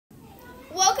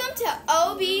Welcome to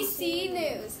OBC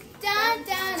News. Da,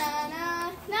 da, na,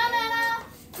 na, na, na, na.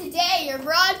 Today your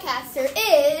broadcaster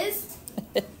is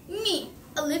me,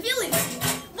 Olivia Lucy.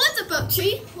 What's up, Oak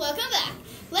Tree? Welcome back.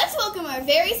 Let's welcome our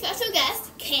very special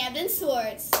guest, Camden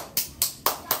Swartz.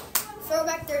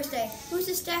 Throwback Thursday. Who's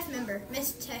the staff member?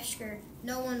 Miss Teschker.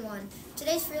 No one won.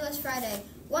 Today's Fearless Friday.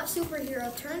 What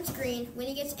superhero turns green when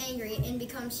he gets angry and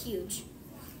becomes huge?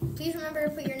 Please remember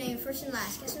to put your name first and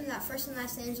last. Guessing that first and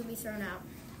last names will be thrown out.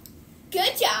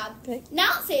 Good job. Okay.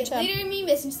 Now let's say the Good job. Leader in Me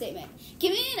mission statement.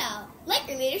 Give me an L. Let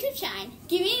your leadership shine.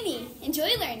 Give me an E. Enjoy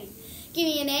learning. Give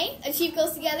me an A. Achieve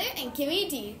goals together. And give me a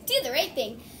D. Do the right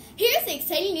thing. Here's the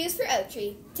exciting news for Oak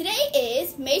Tree. Today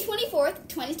is May 24th,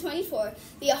 2024,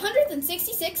 the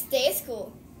 166th day of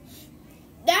school.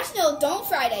 National Don't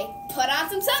Friday. Put on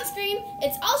some sunscreen.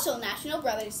 It's also National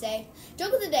Brothers Day.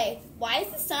 Joke of the day. Why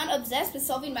is the sun obsessed with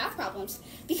solving math problems?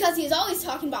 Because he is always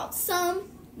talking about summer.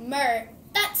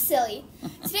 That's silly.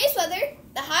 Today's weather,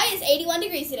 the high is 81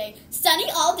 degrees today. Sunny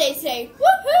all day today.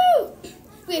 Woohoo!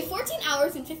 We have 14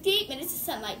 hours and 58 minutes of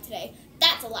sunlight today.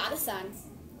 That's a lot of sun.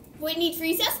 What you need for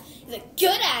recess is a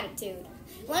good attitude.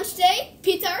 Lunch today,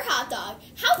 pizza or hot dog.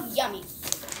 How yummy.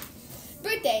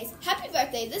 Birthdays. Happy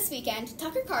birthday this weekend to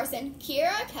Tucker Carlson,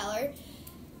 Kiera Keller,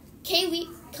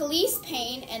 Khalees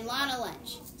Payne, and Lana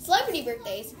Lynch. Celebrity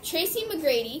birthdays. Tracy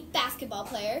McGrady, basketball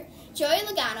player, Joey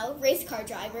Logano, race car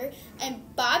driver,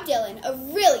 and Bob Dylan, a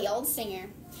really old singer.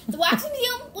 The Wax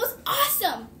Museum was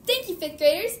awesome. Thank you, 5th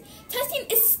graders. Testing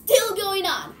is still going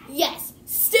on. Yes,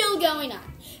 still going on.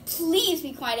 Please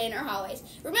be quiet in our hallways.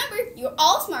 Remember, you're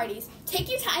all smarties. Take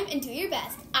your time and do your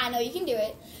best. I know you can do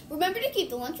it. Remember to keep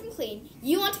the lunchroom clean.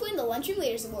 You want to win the Lunchroom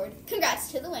Leaders Award.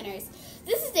 Congrats to the winners.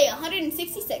 This is day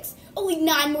 166. Only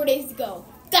 9 more days to go.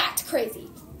 That's crazy.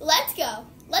 Let's go.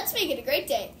 Let's make it a great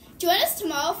day. Join us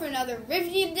tomorrow for another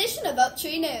riveting edition of Oak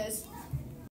Tree News.